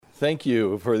Thank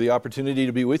you for the opportunity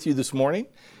to be with you this morning.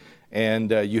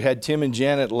 And you had Tim and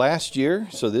Janet last year,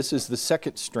 so this is the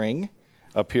second string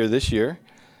up here this year.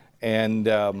 And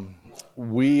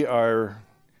we are,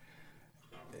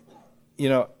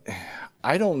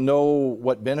 I don't know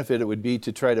what benefit it would be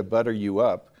to try to butter you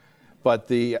up, but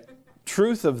the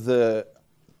truth of the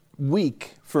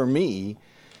week for me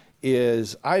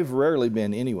is I've rarely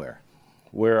been anywhere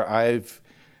where I've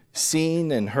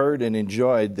seen and heard and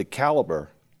enjoyed the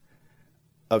caliber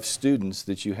of students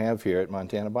that you have here at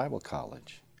Montana Bible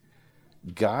College.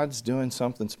 God's doing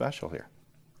something special here.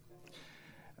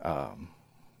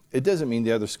 It doesn't mean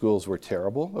the other schools were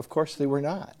terrible. Of course they were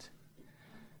not.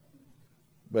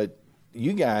 But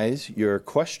you guys, your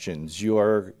questions,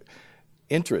 your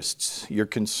interests, your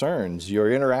concerns,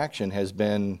 your interaction has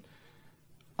been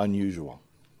unusual.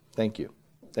 Thank you.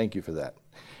 Thank you for that.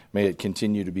 May it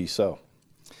continue to be so.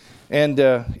 And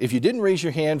if you didn't raise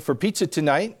your hand for pizza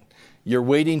tonight, you're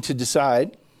waiting to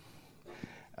decide,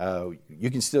 you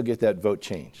can still get that vote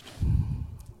changed.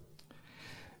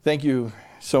 Thank you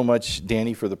so much,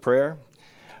 Danny, for the prayer.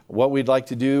 What we'd like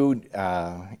to do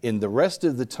in the rest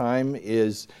of the time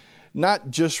is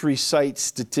not just recite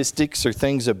statistics or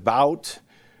things about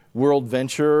World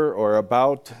Venture or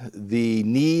about the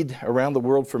need around the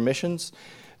world for missions.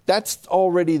 That's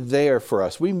already there for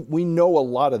us. We know a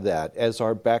lot of that as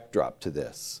our backdrop to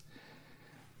this.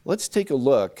 Let's take a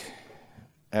look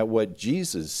at what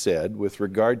Jesus said with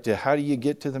regard to how do you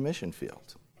get to the mission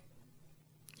field.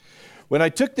 When I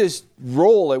took this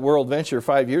role at World Venture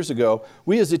 5 years ago,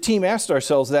 we as a team asked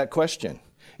ourselves that question.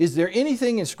 Is there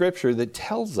anything in Scripture that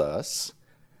tells us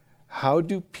how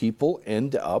do people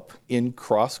end up in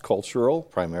cross-cultural,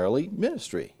 primarily,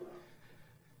 ministry?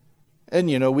 And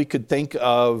we could think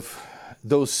of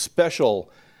those special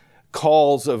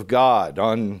calls of God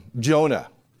on Jonah,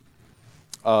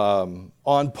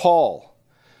 on Paul,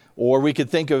 or we could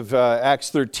think of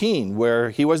Acts 13, where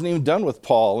he wasn't even done with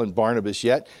Paul and Barnabas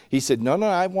yet. He said, no,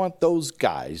 I want those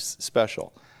guys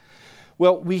special.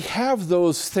 Well, we have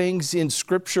those things in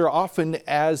Scripture often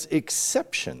as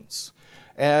exceptions,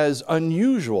 as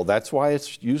unusual. That's why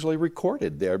it's usually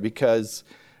recorded there, because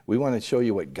we want to show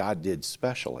you what God did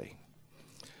specially.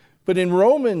 But in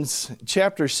Romans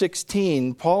chapter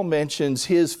 16, Paul mentions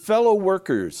his fellow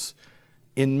workers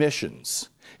in missions,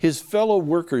 his fellow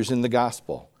workers in the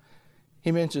gospel.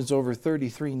 He mentions over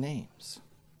 33 names.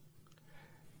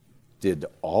 Did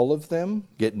all of them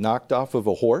get knocked off of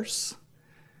a horse?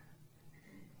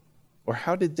 Or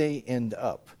how did they end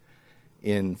up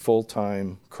in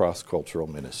full-time cross-cultural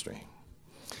ministry?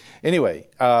 Anyway,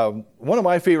 one of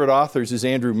my favorite authors is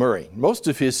Andrew Murray. Most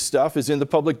of his stuff is in the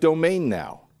public domain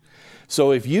now.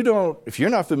 So if you're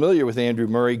not familiar with Andrew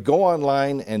Murray, go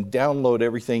online and download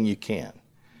everything you can,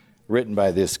 written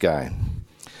by this guy.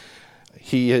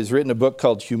 He has written a book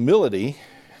called Humility,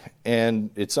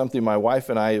 and it's something my wife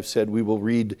and I have said we will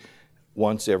read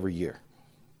once every year.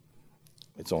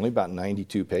 It's only about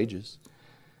 92 pages,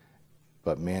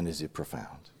 but man, is it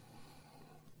profound.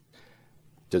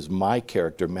 Does my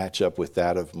character match up with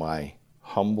that of my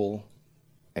humble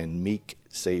and meek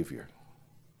Savior?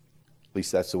 At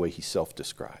least that's the way he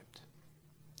self-described.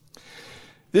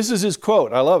 This is his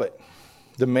quote. I love it.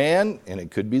 The man, and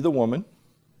it could be the woman,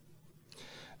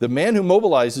 the man who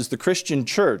mobilizes the Christian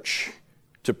church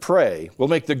to pray will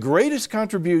make the greatest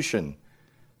contribution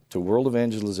to world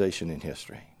evangelization in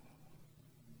history.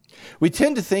 We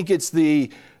tend to think it's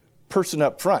the person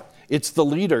up front. It's the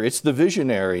leader. It's the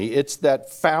visionary. It's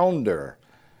that founder.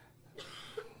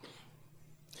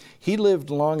 He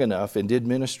lived long enough and did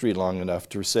ministry long enough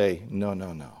to say,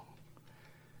 no.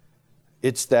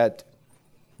 It's that,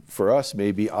 for us,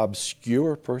 maybe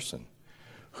obscure person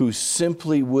who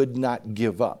simply would not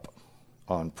give up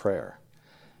on prayer.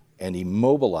 And he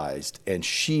mobilized, and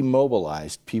she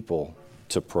mobilized people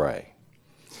to pray.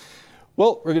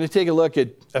 Well, we're going to take a look at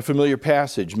a familiar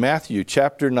passage, Matthew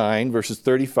chapter 9, verses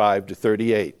 35 to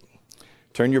 38.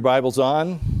 Turn your Bibles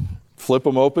on, flip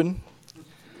them open.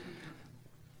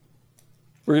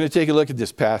 We're going to take a look at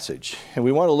this passage, and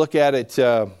we want to look at it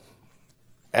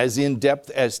as in-depth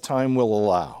as time will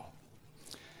allow,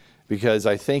 because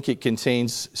I think it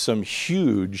contains some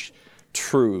huge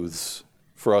truths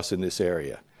for us in this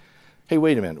area. Hey,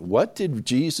 wait a minute. What did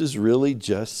Jesus really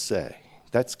just say?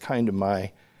 That's kind of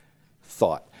my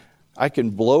thought. I can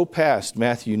blow past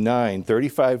Matthew 9,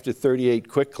 35 to 38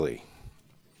 quickly,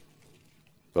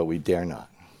 but we dare not.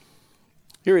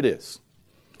 Here it is.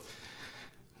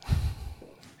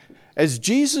 As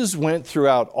Jesus went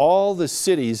throughout all the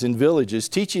cities and villages,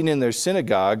 teaching in their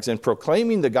synagogues and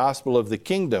proclaiming the gospel of the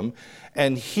kingdom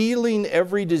and healing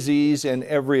every disease and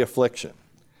every affliction.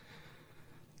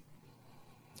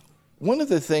 One of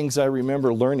the things I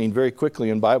remember learning very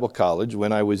quickly in Bible college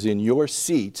when I was in your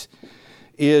seat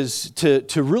is to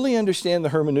really understand the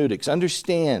hermeneutics,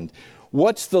 understand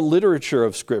what's the literature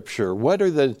of Scripture, what are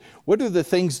the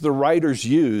things the writers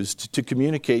used to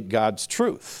communicate God's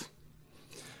truth.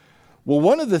 Well,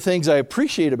 one of the things I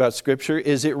appreciate about Scripture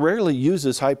is it rarely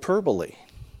uses hyperbole.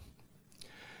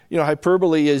 You know,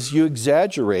 hyperbole is you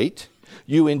exaggerate,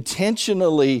 you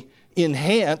intentionally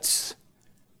enhance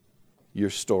your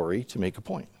story to make a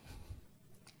point.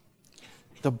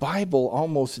 The Bible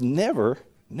almost never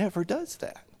does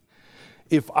that.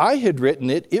 If I had written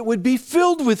it, it would be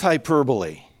filled with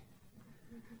hyperbole.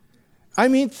 I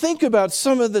mean, think about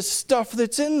some of the stuff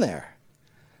that's in there.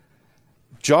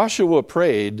 Joshua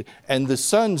prayed, and the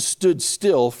sun stood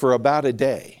still for about a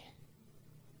day.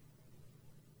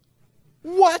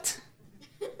 What?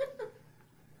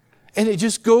 And it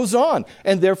just goes on.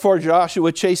 And therefore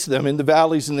Joshua chased them in the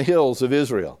valleys and the hills of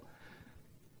Israel.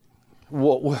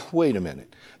 Well, wait a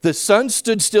minute. The sun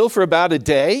stood still for about a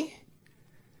day?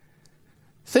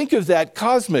 Think of that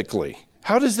cosmically.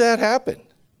 How does that happen?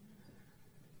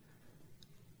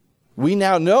 We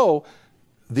now know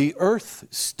the earth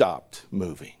stopped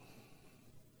moving.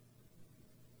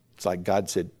 It's like God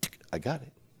said, I got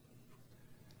it.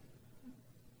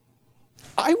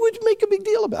 I would make a big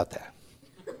deal about that.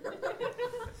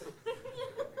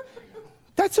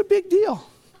 That's a big deal.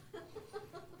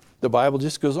 The Bible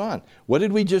just goes on. What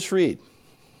did we just read?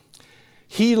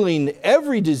 Healing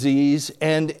every disease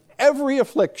and every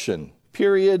affliction,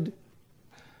 period.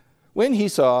 When he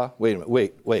saw, wait a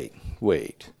minute,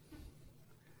 wait.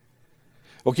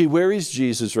 Okay, where is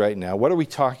Jesus right now? What are we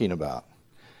talking about?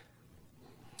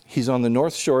 He's on the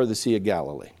north shore of the Sea of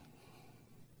Galilee.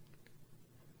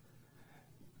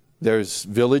 There's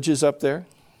villages up there.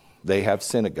 They have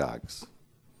synagogues.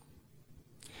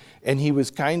 And he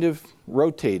was kind of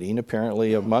rotating,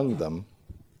 apparently, among them,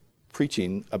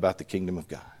 preaching about the kingdom of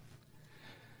God.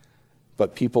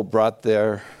 But people brought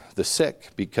there the sick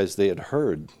because they had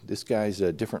heard this guy's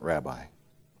a different rabbi.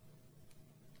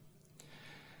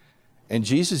 And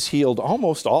Jesus healed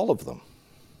almost all of them.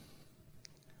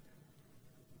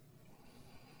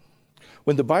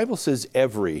 When the Bible says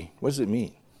every, what does it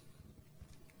mean?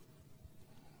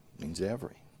 It means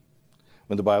every.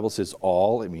 When the Bible says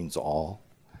all, it means all.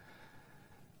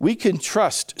 We can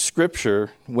trust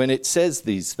Scripture when it says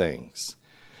these things.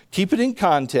 Keep it in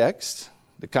context.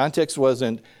 The context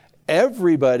wasn't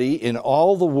everybody in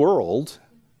all the world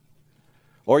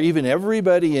or even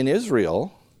everybody in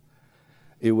Israel.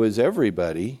 It was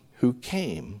everybody who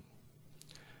came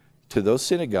to those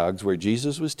synagogues where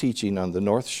Jesus was teaching on the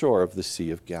north shore of the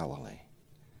Sea of Galilee.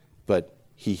 But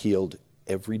he healed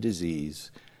every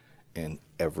disease and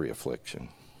every affliction.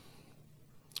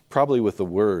 Probably with a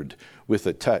word, with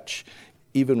a touch,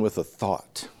 even with a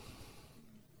thought.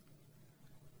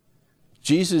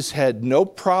 Jesus had no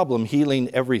problem healing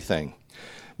everything.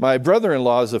 My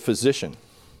brother-in-law is a physician.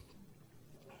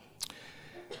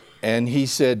 And he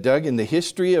said, Doug, in the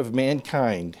history of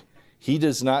mankind, he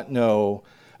does not know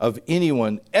of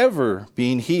anyone ever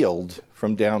being healed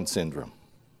from Down syndrome.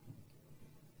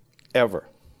 Ever.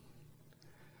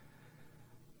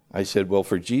 I said, well,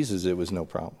 for Jesus, it was no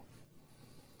problem.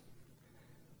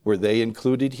 Were they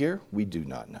included here? We do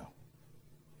not know.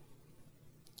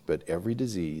 But every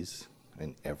disease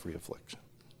and every affliction.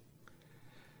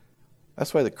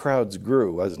 That's why the crowds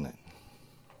grew, wasn't it?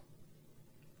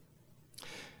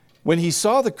 When he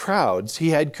saw the crowds,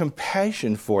 he had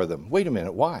compassion for them. Wait a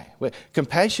minute, why?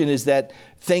 Compassion is that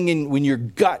thing when your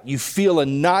gut, you feel a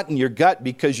knot in your gut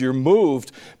because you're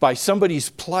moved by somebody's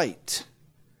plight.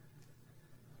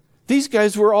 These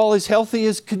guys were all as healthy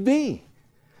as could be.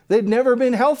 They'd never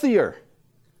been healthier.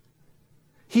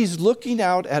 He's looking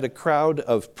out at a crowd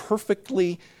of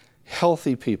perfectly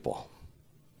healthy people.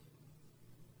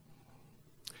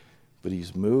 But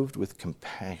he's moved with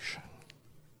compassion.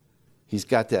 He's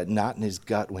got that knot in his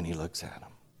gut when he looks at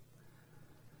them.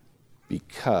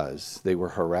 Because they were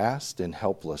harassed and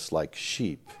helpless like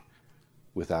sheep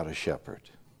without a shepherd.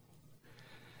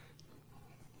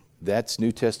 That's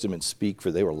New Testament speak,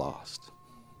 for they were lost.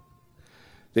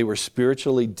 They were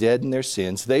spiritually dead in their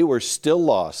sins. They were still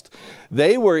lost.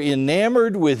 They were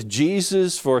enamored with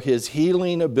Jesus for his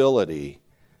healing ability.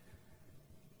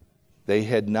 They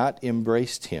had not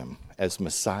embraced him as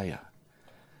Messiah,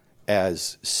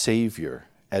 as Savior,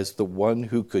 as the one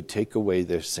who could take away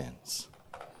their sins.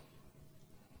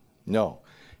 No,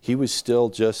 he was still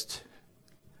just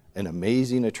an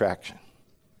amazing attraction.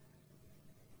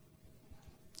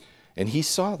 And he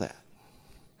saw that.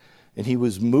 And he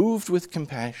was moved with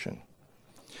compassion.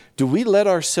 Do we let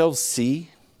ourselves see?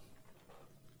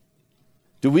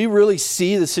 Do we really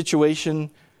see the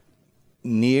situation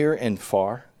near and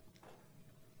far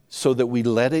so that we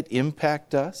let it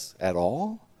impact us at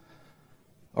all?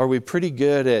 Are we pretty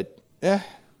good at,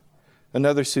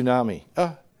 another tsunami,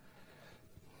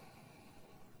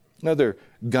 another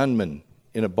gunman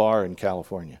in a bar in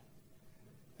California?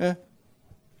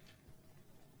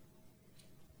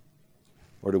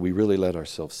 Or do we really let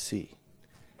ourselves see?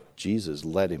 Jesus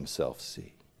let himself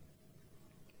see.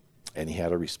 And he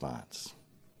had a response.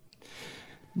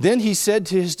 Then he said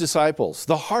to his disciples,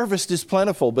 "The harvest is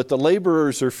plentiful, but the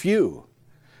laborers are few."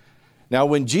 Now,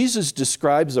 when Jesus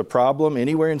describes a problem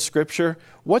anywhere in Scripture,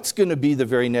 what's going to be the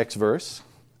very next verse?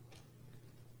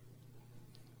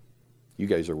 You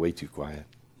guys are way too quiet.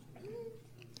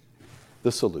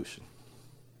 The solution.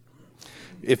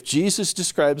 If Jesus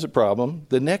describes a problem,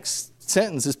 the next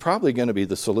sentence is probably going to be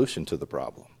the solution to the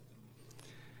problem.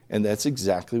 And that's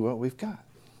exactly what we've got.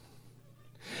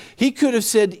 He could have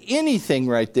said anything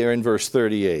right there in verse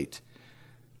 38.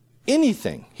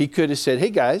 Anything. He could have said, "Hey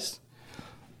guys,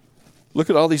 look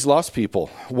at all these lost people.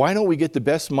 Why don't we get the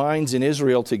best minds in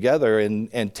Israel together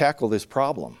and tackle this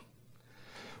problem?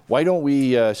 Why don't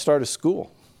we start a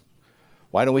school?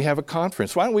 Why don't we have a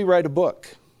conference? Why don't we write a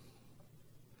book?"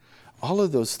 All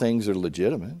of those things are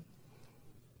legitimate.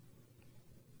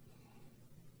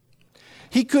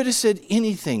 He could have said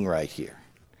anything right here.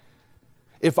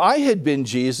 If I had been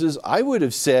Jesus, I would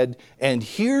have said, "And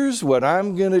here's what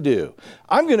I'm going to do.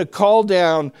 I'm going to call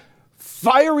down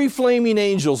fiery flaming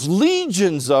angels,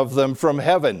 legions of them from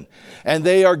heaven, and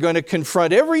they are going to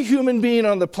confront every human being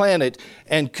on the planet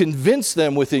and convince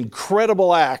them with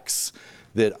incredible acts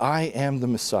that I am the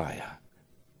Messiah,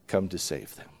 come to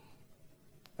save them."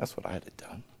 That's what I'd have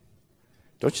done.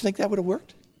 Don't you think that would have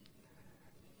worked?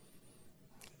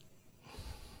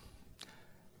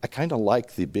 I kind of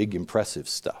like the big, impressive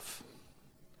stuff.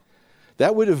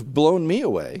 That would have blown me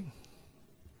away.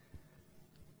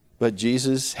 But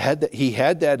Jesus had that, he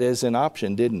had that as an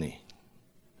option, didn't he?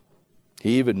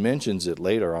 He even mentions it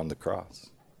later on the cross.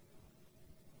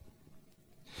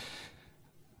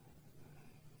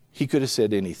 He could have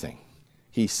said anything.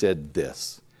 He said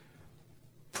this: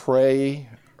 "Pray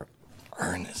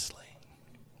earnestly."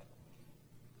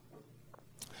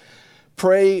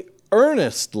 Pray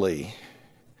earnestly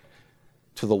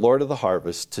to the Lord of the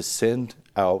harvest to send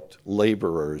out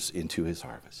laborers into his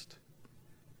harvest.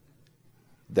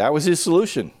 That was his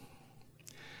solution.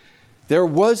 There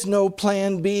was no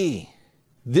plan B.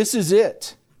 This is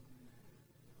it.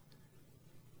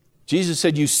 Jesus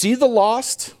said, "You see the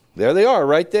lost? There they are,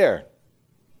 right there.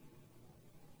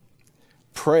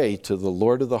 Pray to the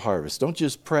Lord of the harvest." Don't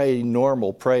just pray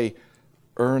normal, pray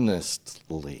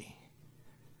earnestly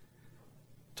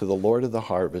to the Lord of the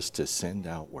harvest to send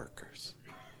out workers.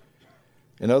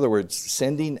 In other words,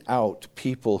 sending out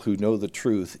people who know the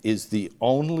truth is the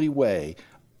only way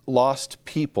lost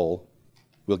people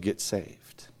will get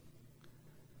saved.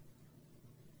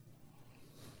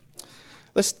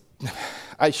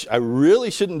 I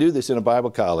really shouldn't do this in a Bible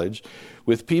college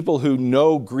with people who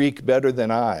know Greek better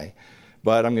than I,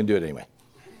 but I'm going to do it anyway.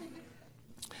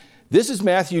 This is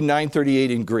Matthew 9:38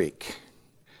 in Greek.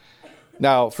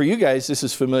 Now, for you guys, this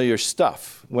is familiar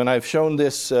stuff. When I've shown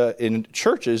this in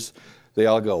churches, they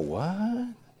all go,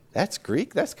 "What? That's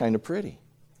Greek? That's kind of pretty."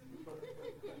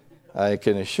 I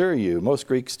can assure you, most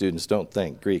Greek students don't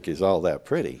think Greek is all that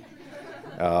pretty.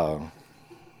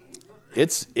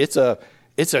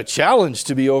 It's a challenge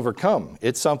to be overcome.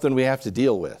 It's something we have to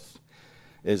deal with,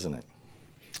 isn't it?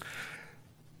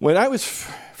 When I was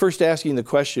first asking the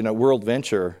question at World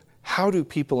Venture, how do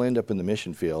people end up in the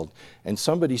mission field? And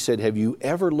somebody said, "Have you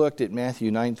ever looked at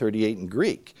Matthew 9:38 in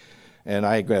Greek?" And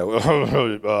I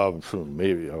go,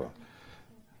 maybe.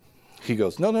 He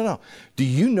goes, no. "Do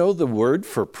you know the word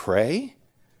for pray?"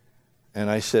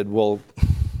 And I said, "Well,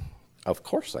 of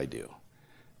course I do.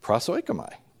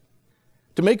 Prosoikomai.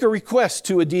 To make a request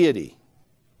to a deity."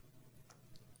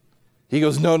 He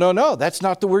goes, no, that's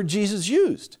not the word Jesus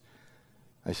used.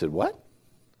 I said, "What?"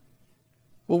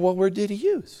 "Well, what word did he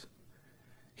use?"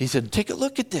 He said, "Take a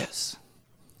look at this."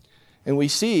 And we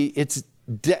see it's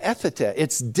deethete.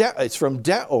 It's from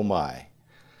deomai.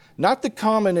 Not the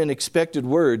common and expected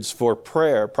words for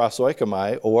prayer,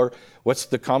 prosoikomai, or what's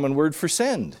the common word for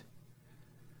send?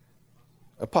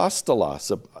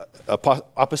 Apostolos,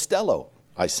 apostello,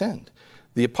 I send.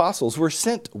 The apostles were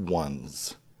sent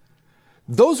ones.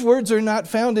 Those words are not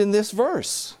found in this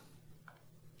verse,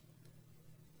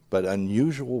 but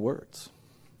unusual words.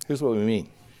 Here's what we mean.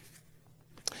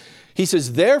 He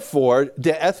says, "Therefore,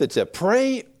 deethete,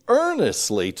 pray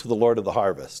earnestly to the Lord of the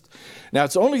harvest. Now,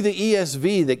 it's only the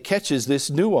ESV that catches this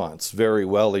nuance very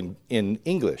well in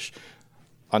English,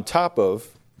 on top of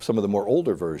some of the more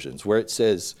older versions where it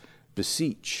says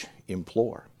beseech,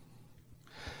 implore.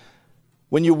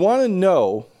 When you want to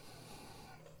know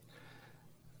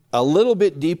a little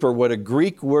bit deeper what a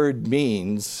Greek word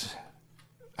means,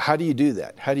 how do you do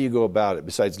that? How do you go about it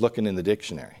besides looking in the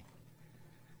dictionary?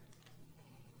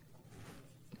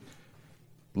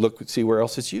 Look, see where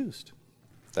else it's used.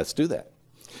 Let's do that.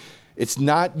 It's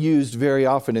not used very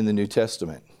often in the New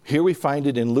Testament. Here we find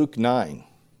it in Luke 9.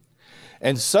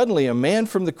 And suddenly a man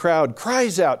from the crowd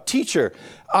cries out, "Teacher,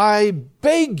 I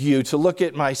beg you to look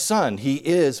at my son. He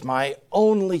is my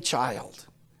only child."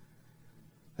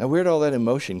 Now, where'd all that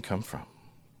emotion come from?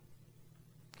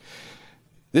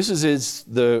 This is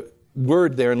the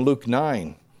word there in Luke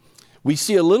 9. We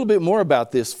see a little bit more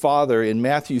about this father in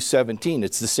Matthew 17.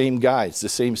 It's the same guy. It's the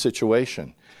same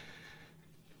situation.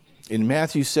 In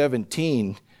Matthew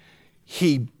 17,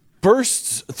 he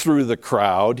bursts through the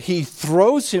crowd. He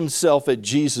throws himself at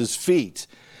Jesus' feet,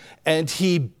 and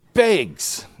he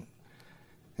begs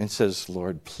and says,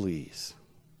 "Lord, please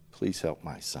help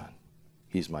my son.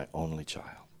 He's my only child."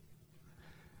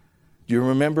 Do you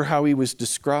remember how he was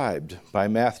described by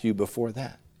Matthew before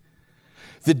that?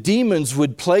 The demons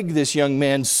would plague this young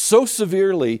man so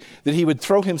severely that he would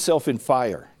throw himself in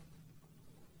fire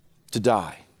to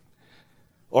die,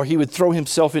 or he would throw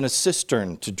himself in a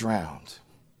cistern to drown.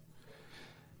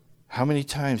 How many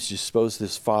times do you suppose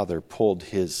this father pulled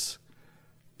his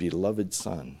beloved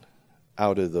son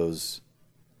out of those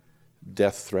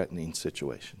death-threatening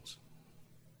situations?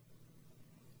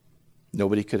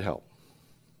 Nobody could help.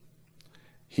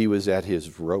 He was at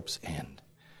his rope's end.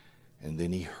 And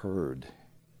then he heard,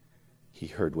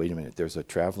 wait a minute, there's a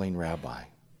traveling rabbi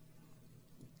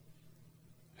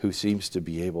who seems to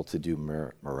be able to do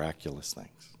miraculous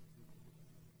things.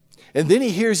 And then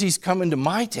he hears he's coming to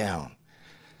my town.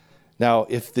 Now,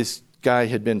 if this guy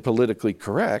had been politically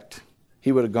correct,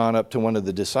 he would have gone up to one of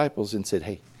the disciples and said,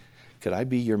 "Hey, could I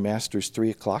be your master's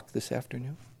 3:00 this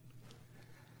afternoon?"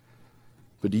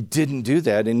 But he didn't do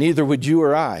that, and neither would you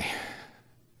or I.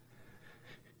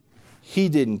 He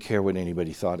didn't care what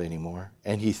anybody thought anymore.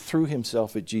 And he threw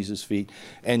himself at Jesus' feet,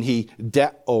 and he,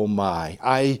 "Oh my,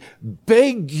 I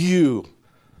beg you,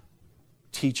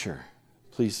 teacher,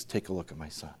 please take a look at my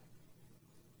son."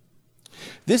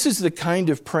 This is the kind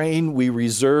of praying we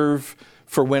reserve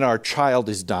for when our child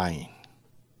is dying.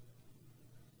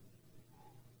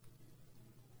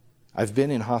 I've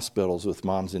been in hospitals with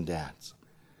moms and dads,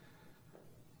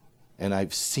 and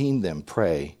I've seen them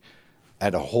pray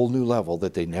at a whole new level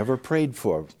that they never prayed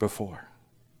for before.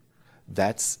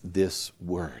 That's this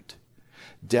word.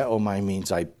 Deomai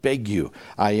means I beg you,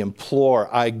 I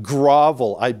implore, I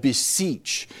grovel, I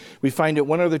beseech. We find it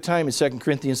one other time in 2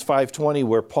 Corinthians 5:20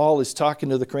 where Paul is talking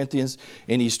to the Corinthians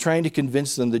and he's trying to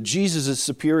convince them that Jesus is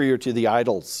superior to the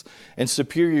idols and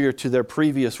superior to their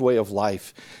previous way of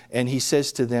life. And he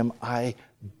says to them, "I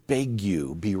beg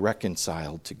you, be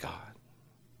reconciled to God."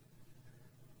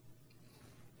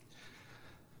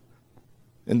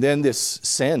 And then this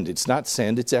send, it's not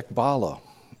send, it's ekbalo.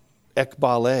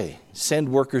 Ekbale, send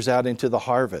workers out into the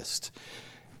harvest.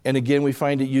 And again, we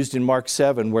find it used in Mark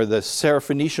 7, where the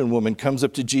Syrophoenician woman comes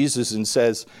up to Jesus and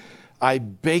says, "I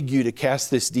beg you to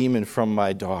cast this demon from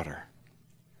my daughter."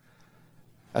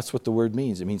 That's what the word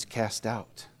means. It means cast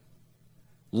out.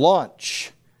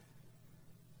 Launch.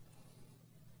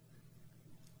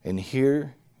 And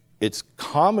here, it's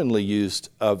commonly used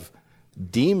of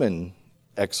demon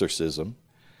exorcism.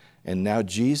 And now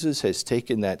Jesus has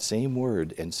taken that same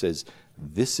word and says,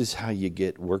 this is how you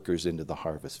get workers into the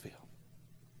harvest field.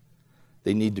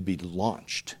 They need to be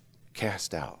launched,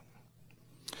 cast out.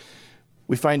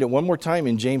 We find it one more time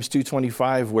in James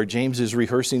 2:25 where James is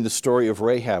rehearsing the story of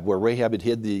Rahab, where Rahab had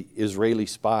hid the Israeli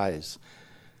spies,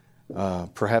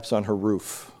 perhaps on her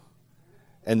roof.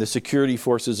 And the security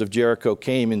forces of Jericho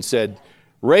came and said,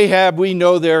 "Rahab, we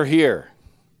know they're here."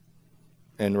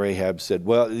 And Rahab said,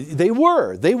 "Well, they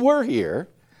were here,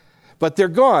 but they're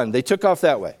gone. They took off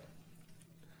that way."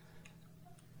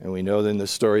 And we know then the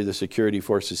story, the security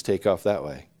forces take off that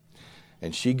way.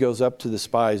 And she goes up to the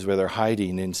spies where they're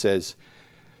hiding and says,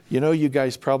 "You know, you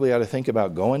guys probably ought to think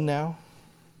about going now."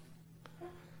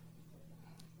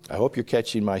 I hope you're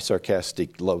catching my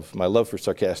love for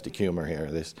sarcastic humor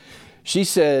here. She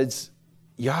says,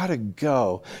 "You ought to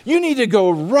go. You need to go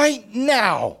right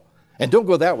now. And don't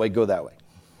go that way, go that way."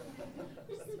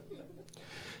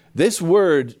 This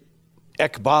word,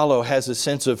 Ekbalo has a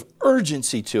sense of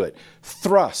urgency to it.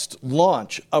 Thrust,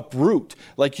 launch, uproot,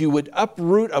 like you would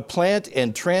uproot a plant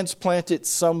and transplant it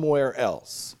somewhere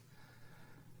else.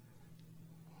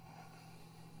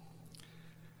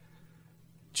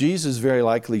 Jesus very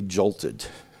likely jolted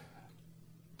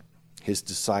his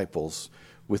disciples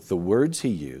with the words he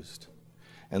used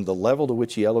and the level to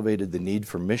which he elevated the need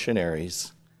for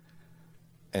missionaries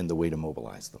and the way to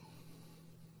mobilize them.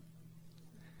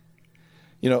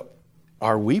 You know,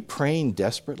 are we praying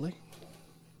desperately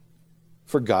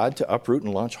for God to uproot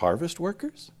and launch harvest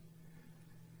workers?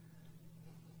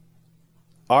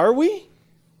 Are we?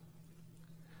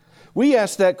 We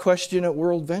asked that question at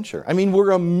World Venture. I mean,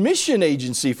 we're a mission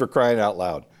agency, for crying out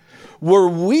loud. Were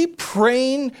we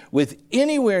praying with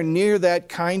anywhere near that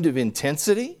kind of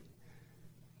intensity?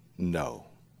 No.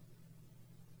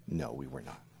 No, we were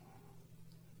not.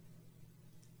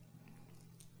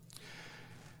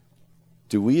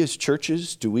 Do we as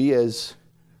churches, do we as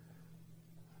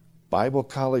Bible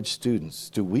college students,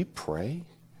 do we pray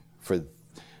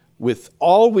with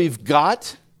all we've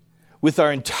got, with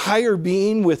our entire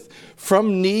being,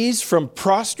 from knees, from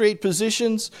prostrate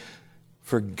positions,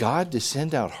 for God to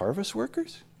send out harvest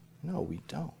workers? No, we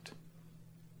don't.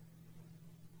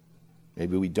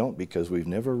 Maybe we don't because we've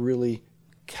never really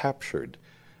captured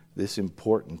this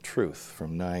important truth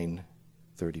from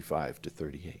 9:35 to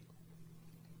 38.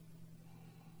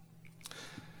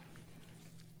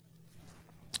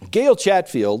 Gail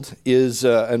Chatfield is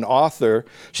an author.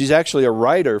 She's actually a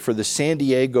writer for the San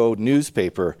Diego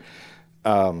newspaper.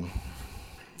 And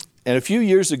a few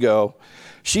years ago,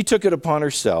 she took it upon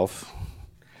herself,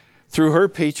 through her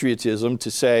patriotism, to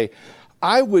say,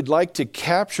 I would like to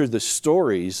capture the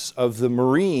stories of the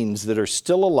Marines that are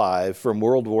still alive from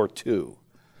World War II.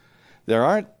 There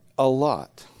aren't a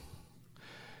lot.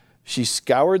 She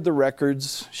scoured the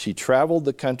records, she traveled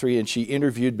the country, and she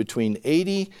interviewed between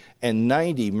 80 and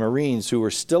 90 Marines who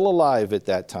were still alive at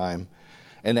that time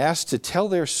and asked to tell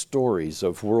their stories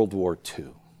of World War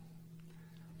II.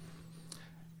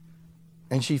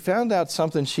 And she found out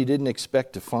something she didn't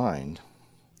expect to find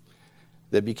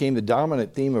that became the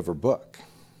dominant theme of her book.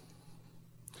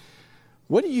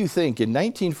 What do you think? In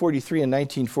 1943 and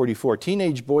 1944,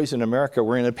 teenage boys in America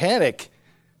were in a panic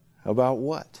about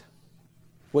what?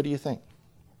 What do you think?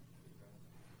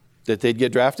 That they'd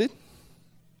get drafted?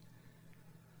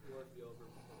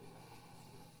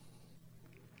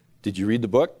 Did you read the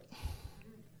book?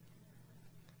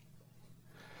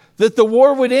 That the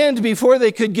war would end before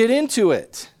they could get into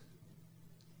it.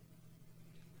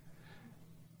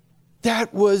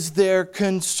 That was their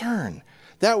concern.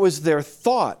 That was their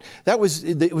thought. It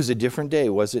was a different day,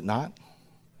 was it not?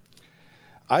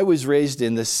 I was raised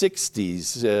in the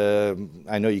 60s.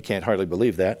 I know you can't hardly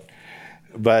believe that.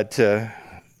 But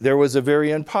there was a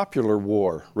very unpopular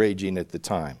war raging at the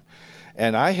time.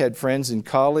 And I had friends and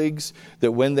colleagues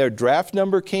that when their draft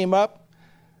number came up,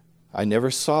 I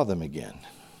never saw them again.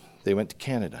 They went to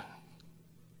Canada.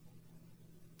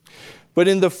 But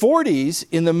in the 40s,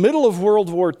 in the middle of World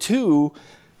War II,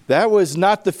 that was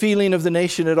not the feeling of the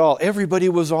nation at all. Everybody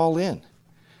was all in.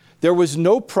 There was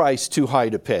no price too high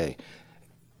to pay.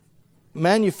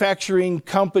 Manufacturing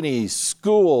companies,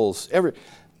 schools,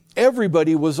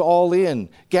 everybody was all in.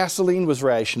 Gasoline was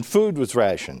rationed, food was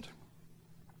rationed.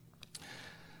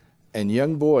 And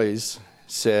young boys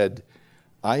said,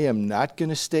 I am not going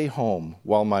to stay home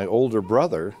while my older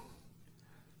brother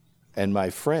and my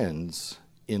friends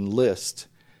enlist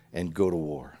and go to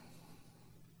war.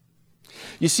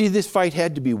 You see, this fight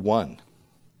had to be won.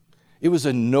 It was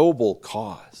a noble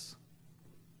cause.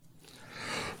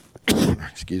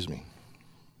 Excuse me.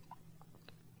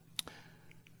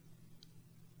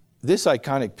 This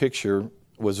iconic picture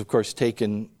was, of course,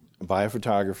 taken by a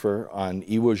photographer on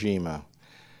Iwo Jima.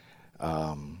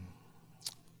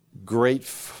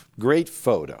 Great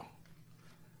photo.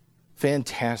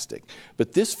 Fantastic.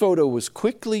 But this photo was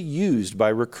quickly used by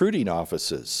recruiting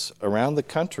offices around the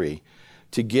country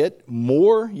to get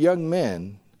more young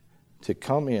men to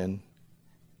come in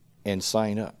and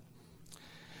sign up.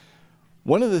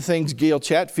 One of the things Gail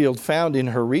Chatfield found in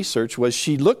her research was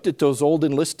she looked at those old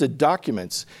enlisted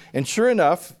documents, and sure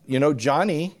enough,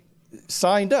 Johnny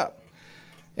signed up.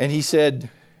 And he said,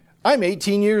 I'm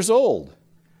 18 years old,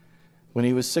 when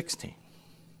he was 16.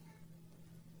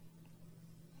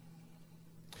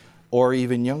 Or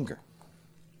even younger.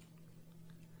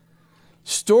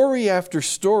 Story after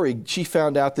story, she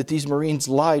found out that these Marines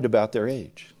lied about their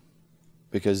age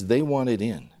because they wanted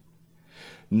in.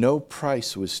 No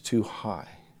price was too high.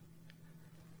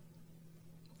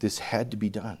 This had to be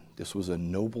done. This was a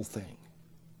noble thing.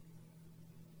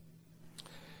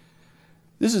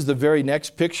 This is the very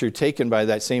next picture taken by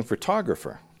that same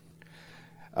photographer.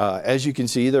 As you can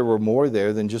see, there were more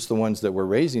there than just the ones that were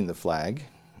raising the flag.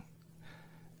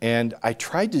 And I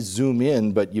tried to zoom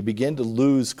in, but you begin to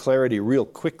lose clarity real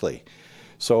quickly.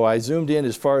 So I zoomed in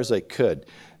as far as I could.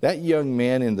 That young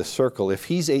man in the circle, if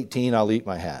he's 18, I'll eat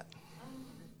my hat.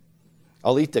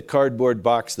 I'll eat the cardboard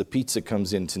box the pizza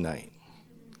comes in tonight.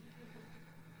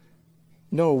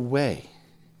 No way.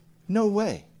 No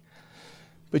way.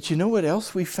 But you know what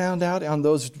else we found out on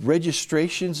those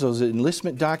registrations, those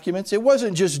enlistment documents? It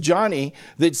wasn't just Johnny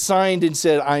that signed and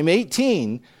said, I'm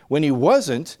 18, when he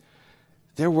wasn't.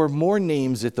 There were more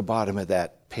names at the bottom of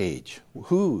that page.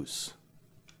 Whose?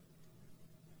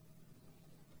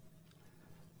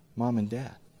 Mom and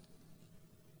Dad.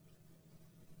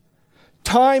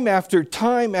 Time after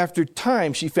time after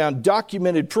time, she found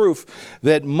documented proof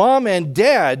that Mom and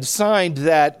Dad signed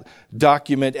that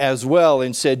document as well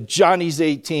and said, Johnny's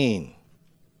 18,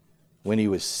 when he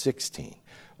was 16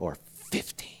 or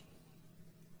 15.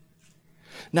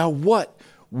 Now what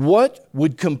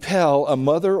would compel a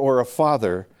mother or a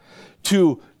father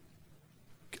to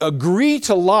agree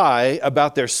to lie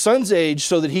about their son's age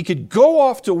so that he could go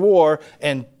off to war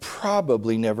and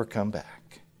probably never come back?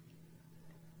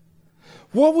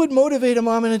 What would motivate a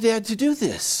mom and a dad to do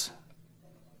this?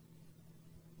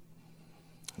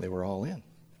 They were all in.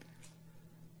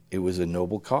 It was a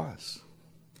noble cause.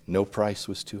 No price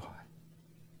was too high.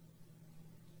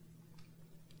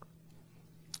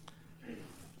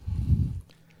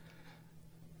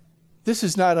 This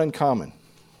is not uncommon.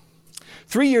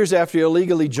 3 years after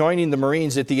illegally joining the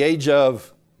Marines at the age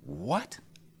of, what?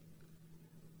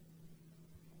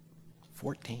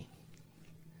 14.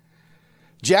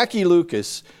 Jackie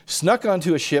Lucas snuck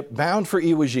onto a ship bound for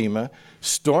Iwo Jima,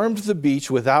 stormed the beach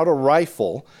without a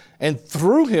rifle, and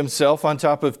threw himself on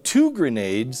top of 2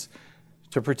 grenades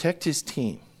to protect his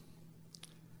team.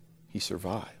 He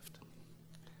survived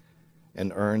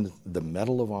and earned the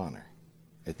Medal of Honor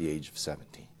at the age of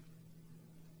 17.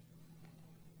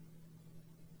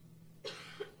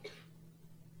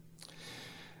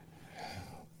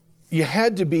 You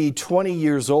had to be 20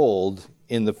 years old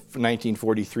in the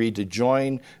 1943 to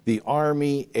join the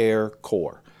Army Air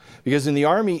Corps. Because in the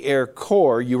Army Air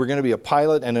Corps, you were going to be a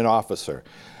pilot and an officer.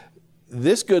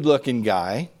 This good-looking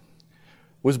guy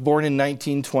was born in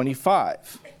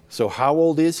 1925. So how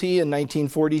old is he in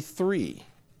 1943?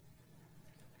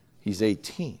 He's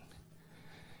 18.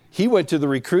 He went to the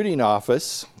recruiting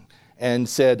office and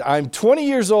said, I'm 20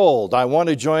 years old. I want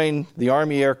to join the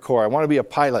Army Air Corps. I want to be a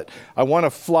pilot. I want to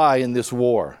fly in this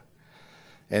war.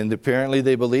 And apparently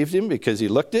they believed him because he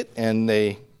looked it, and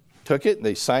they took it, and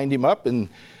they signed him up, and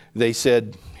they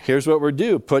said, here's what we're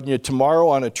doing. Putting you tomorrow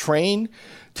on a train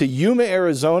to Yuma,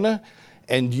 Arizona,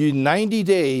 and in 90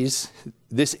 days,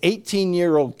 this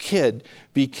 18-year-old kid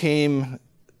became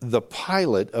the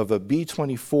pilot of a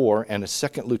B-24 and a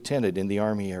second lieutenant in the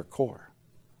Army Air Corps.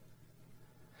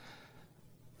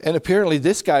 And apparently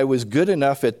this guy was good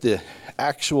enough at the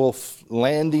actual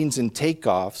landings and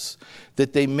takeoffs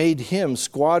that they made him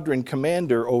squadron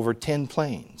commander over 10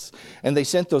 planes. And they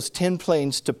sent those 10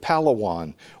 planes to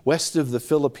Palawan, west of the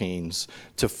Philippines,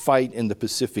 to fight in the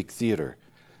Pacific Theater.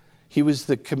 He was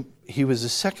a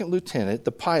second lieutenant,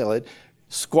 the pilot,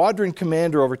 squadron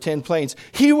commander over 10 planes.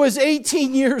 He was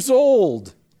 18 years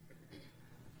old.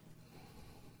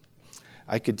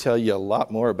 I could tell you a lot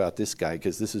more about this guy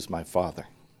because this is my father.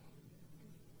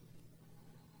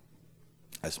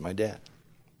 That's my dad.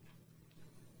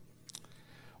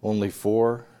 Only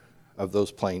 4 of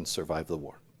those planes survived the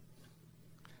war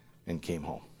and came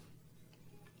home.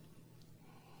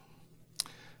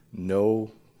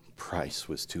 No price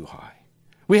was too high.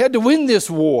 We had to win this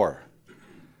war.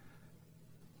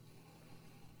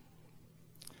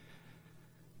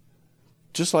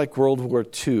 Just like World War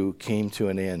II came to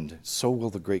an end, so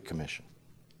will the Great Commission.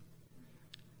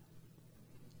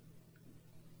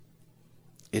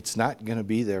 It's not going to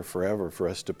be there forever for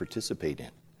us to participate in.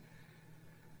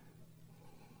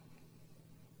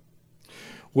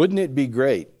 Wouldn't it be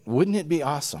great? Wouldn't it be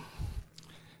awesome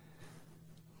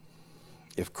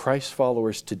if Christ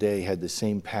followers today had the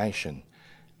same passion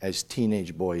as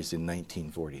teenage boys in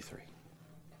 1943?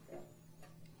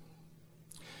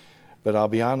 But I'll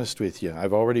be honest with you.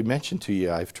 I've already mentioned to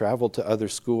you, I've traveled to other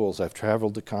schools. I've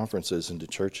traveled to conferences and to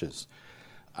churches.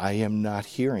 I am not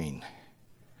hearing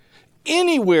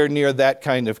anywhere near that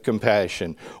kind of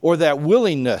compassion or that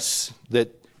willingness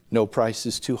that no price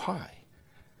is too high.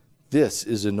 This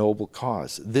is a noble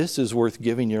cause. This is worth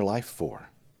giving your life for.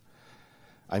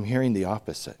 I'm hearing the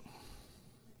opposite.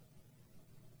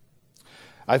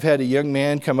 I've had a young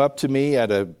man come up to me at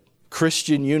a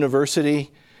Christian university,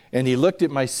 and he looked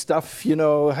at my stuff, you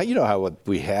know how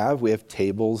we have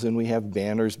tables and we have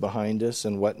banners behind us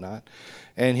and whatnot.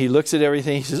 And he looks at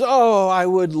everything, he says, "Oh, I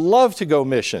would love to go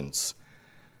missions."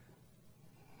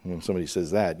 When somebody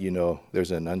says that, there's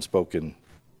an unspoken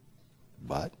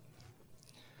but.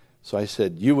 So I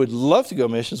said, "You would love to go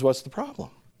missions, what's the problem?"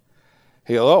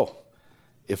 He goes, "Oh,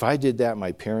 if I did that,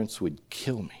 my parents would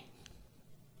kill me."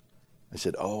 I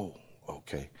said, "Oh,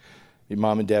 okay. Your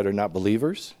mom and dad are not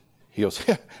believers?" He goes,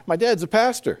 "Yeah, my dad's a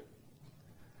pastor."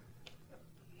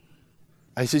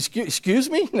 I said, "Excuse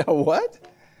me? No, what?"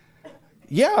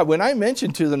 Yeah, when I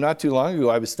mentioned to them not too long ago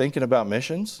I was thinking about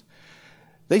missions,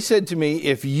 they said to me,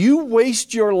 "If you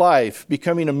waste your life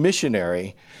becoming a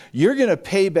missionary, you're going to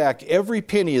pay back every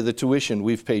penny of the tuition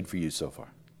we've paid for you so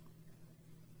far."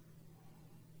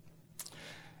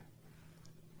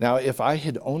 Now, if I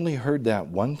had only heard that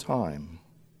one time,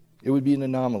 it would be an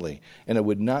anomaly, and it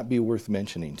would not be worth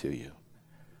mentioning to you.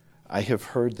 I have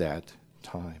heard that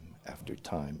time after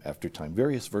time after time,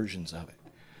 various versions of it.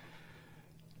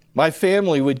 My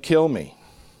family would kill me.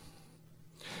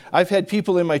 I've had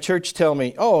people in my church tell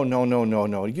me, "Oh, no,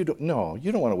 you don't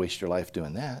want to waste your life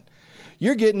doing that.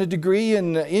 You're getting a degree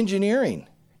in engineering.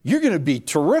 You're going to be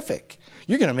terrific.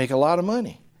 You're going to make a lot of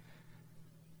money."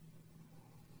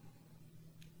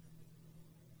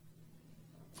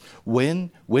 When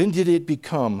did it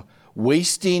become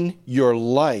wasting your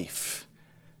life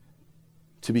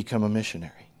to become a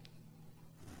missionary?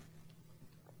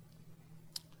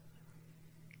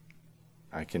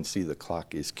 I can see the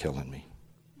clock is killing me.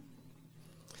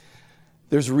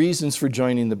 There's reasons for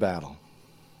joining the battle.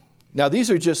 Now, this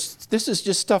is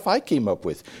just stuff I came up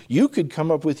with. You could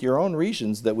come up with your own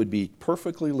reasons that would be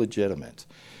perfectly legitimate.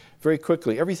 Very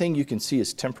quickly, everything you can see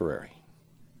is temporary,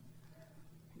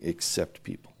 except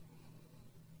people.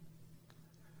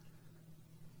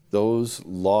 Those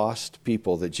lost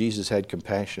people that Jesus had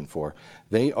compassion for,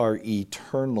 they are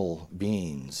eternal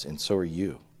beings, and so are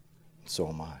you, and so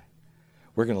am I.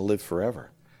 We're going to live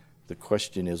forever. The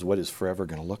question is, what is forever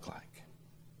going to look like?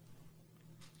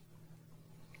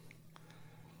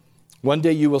 One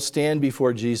day you will stand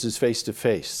before Jesus face to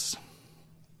face.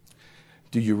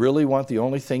 Do you really want the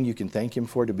only thing you can thank Him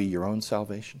for to be your own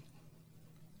salvation?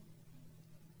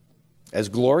 As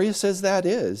glorious as that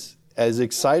is, as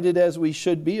excited as we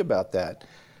should be about that,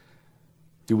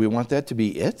 do we want that to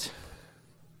be it?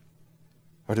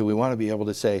 Or do we want to be able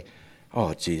to say,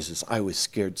 "Oh, Jesus, I was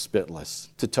scared spitless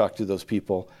to talk to those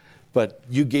people, but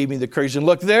you gave me the courage, and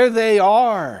look, there they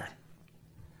are.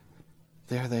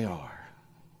 There they are.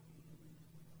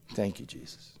 Thank you,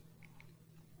 Jesus."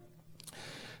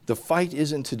 The fight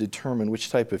isn't to determine which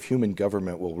type of human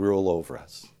government will rule over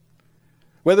us,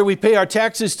 whether we pay our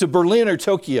taxes to Berlin or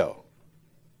Tokyo.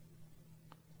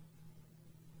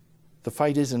 The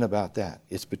fight isn't about that.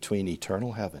 It's between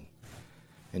eternal heaven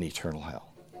and eternal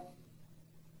hell.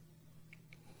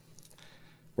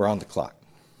 We're on the clock.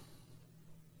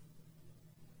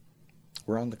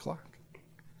 We're on the clock.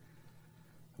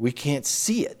 We can't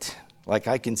see it like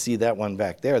I can see that one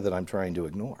back there that I'm trying to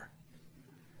ignore.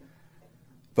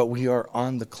 But we are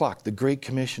on the clock. The Great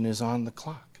Commission is on the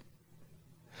clock.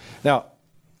 Now,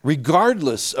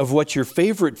 regardless of what your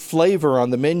favorite flavor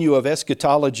on the menu of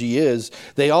eschatology is,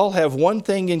 they all have one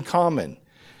thing in common,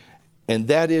 and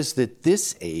that is that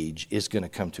this age is going to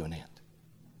come to an end.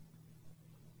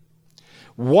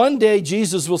 One day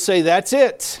Jesus will say, "That's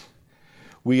it.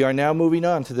 We are now moving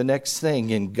on to the next thing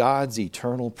in God's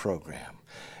eternal program."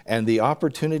 And the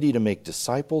opportunity to make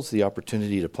disciples, the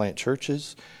opportunity to plant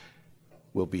churches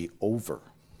will be over.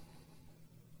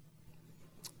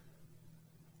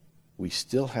 We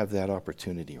still have that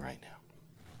opportunity right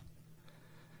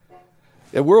now.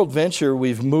 At World Venture,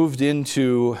 we've moved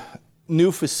into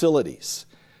new facilities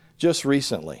just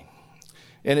recently.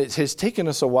 And it has taken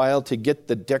us a while to get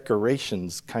the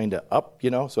decorations kind of up,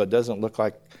 so it doesn't look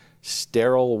like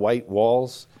sterile white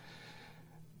walls.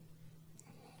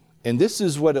 And this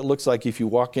is what it looks like if you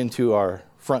walk into our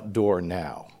front door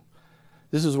now.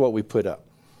 This is what we put up.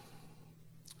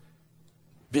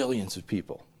 Billions of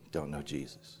people don't know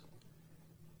Jesus.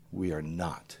 We are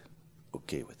not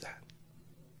okay with that.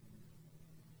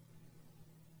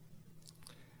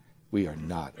 We are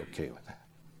not okay with that.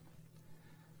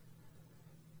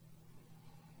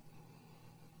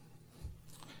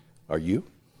 Are you?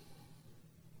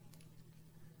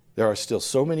 There are still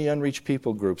so many unreached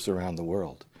people groups around the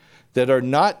world that are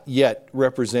not yet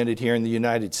represented here in the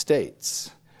United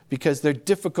States because they're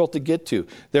difficult to get to.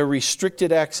 They're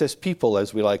restricted access people,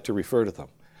 as we like to refer to them.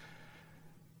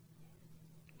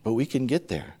 But we can get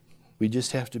there. We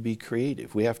just have to be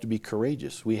creative. We have to be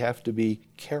courageous. We have to be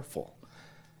careful.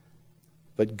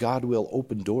 But God will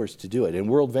open doors to do it. And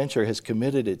World Venture has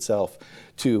committed itself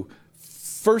to,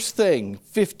 first thing,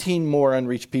 15 more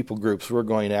unreached people groups we're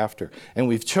going after. And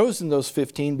we've chosen those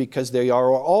 15 because they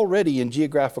are already in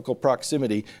geographical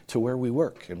proximity to where we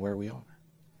work and where we are.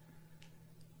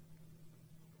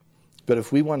 But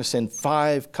if we want to send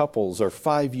 5 couples or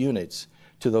 5 units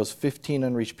to those 15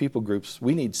 unreached people groups,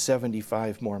 we need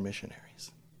 75 more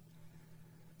missionaries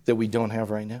that we don't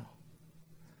have right now.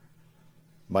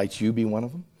 Might you be one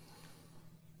of them?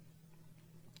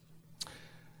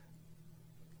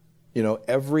 You know,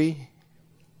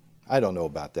 I don't know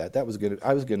about that. I was going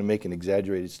to make an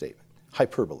exaggerated statement.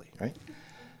 Hyperbole, right?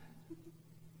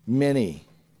 Many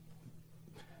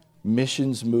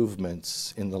missions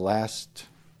movements in the last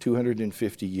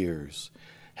 250 years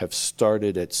have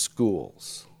started at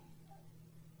schools,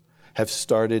 have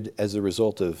started as a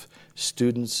result of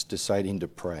students deciding to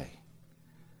pray,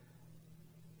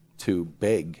 to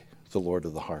beg the Lord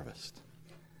of the harvest.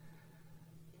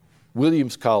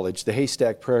 Williams College, the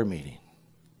Haystack Prayer Meeting,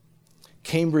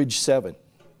 Cambridge 7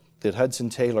 that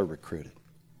Hudson Taylor recruited.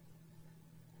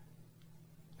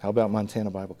 How about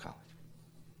Montana Bible College?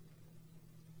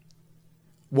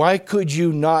 Why could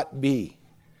you not be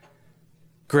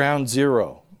ground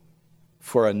zero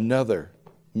for another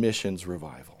missions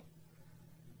revival?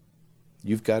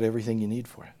 You've got everything you need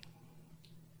for it.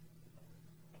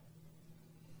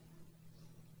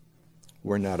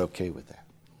 We're not okay with that.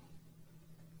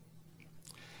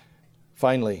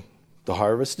 Finally, the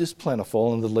harvest is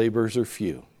plentiful and the laborers are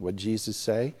few. What did Jesus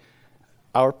say?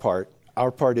 Our part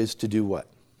is to do what?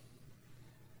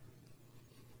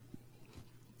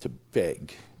 To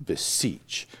beg,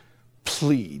 beseech,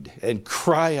 plead, and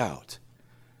cry out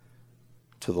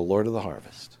to the Lord of the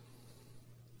harvest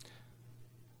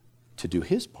to do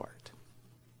his part,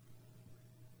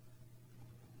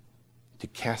 to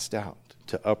cast out,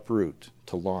 to uproot,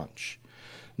 to launch.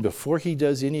 And before he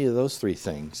does any of those 3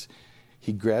 things,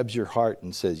 he grabs your heart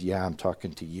and says, yeah, I'm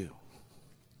talking to you.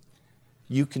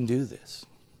 You can do this.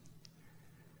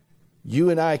 You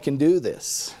and I can do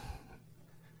this.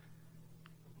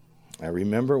 I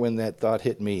remember when that thought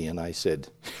hit me and I said,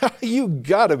 you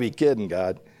gotta be kidding,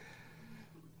 God.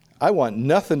 I want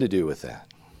nothing to do with that.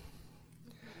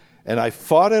 And I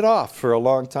fought it off for a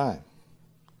long time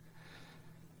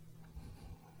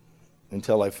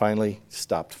until I finally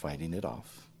stopped fighting it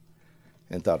off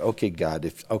and thought, okay,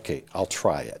 God, I'll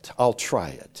try it. I'll try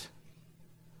it.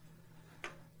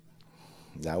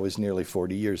 That was nearly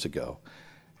 40 years ago,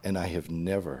 and I have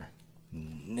never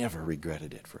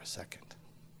regretted it for a second.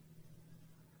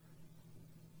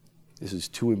 This is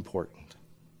too important.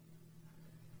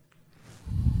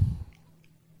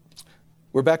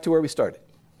 We're back to where we started.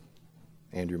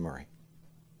 Andrew Murray.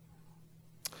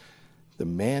 The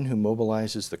man who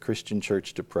mobilizes the Christian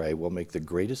church to pray will make the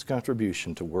greatest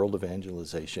contribution to world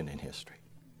evangelization in history.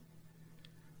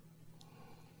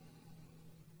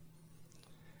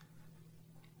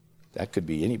 That could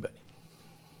be anybody.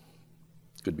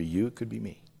 It could be you, it could be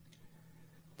me.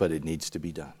 But it needs to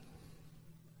be done.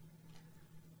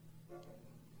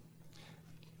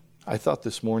 I thought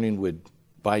this morning would,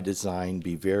 by design,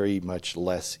 be very much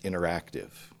less interactive.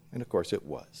 And of course it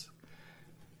was.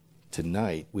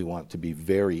 Tonight, we want to be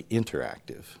very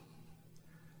interactive,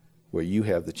 where you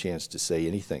have the chance to say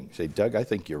anything. Say, Doug, I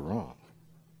think you're wrong.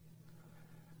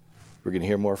 We're going to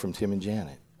hear more from Tim and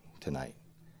Janet tonight.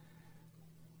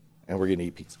 And we're going to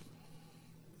eat pizza.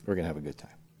 We're going to have a good time.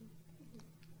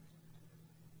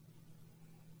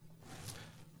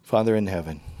 Father in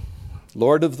heaven,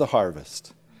 Lord of the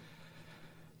harvest,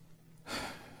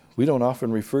 we don't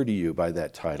often refer to you by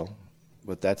that title,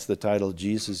 but that's the title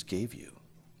Jesus gave you.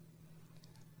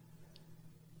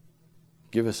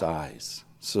 Give us eyes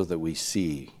so that we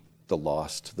see the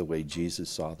lost the way Jesus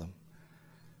saw them.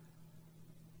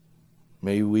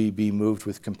 May we be moved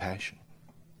with compassion.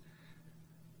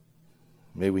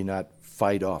 May we not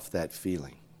fight off that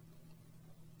feeling.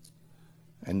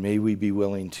 And may we be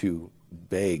willing to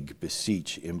beg,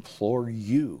 beseech, implore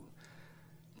you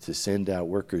to send out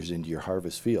workers into your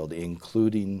harvest field,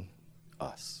 including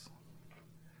us.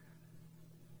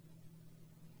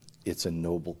 It's a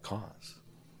noble cause.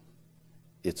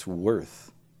 It's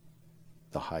worth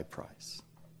the high price.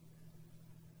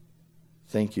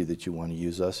 Thank you that you want to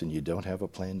use us and you don't have a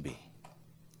plan B.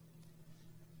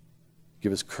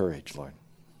 Give us courage, Lord.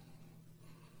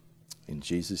 In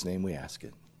Jesus' name we ask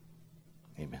it.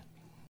 Amen.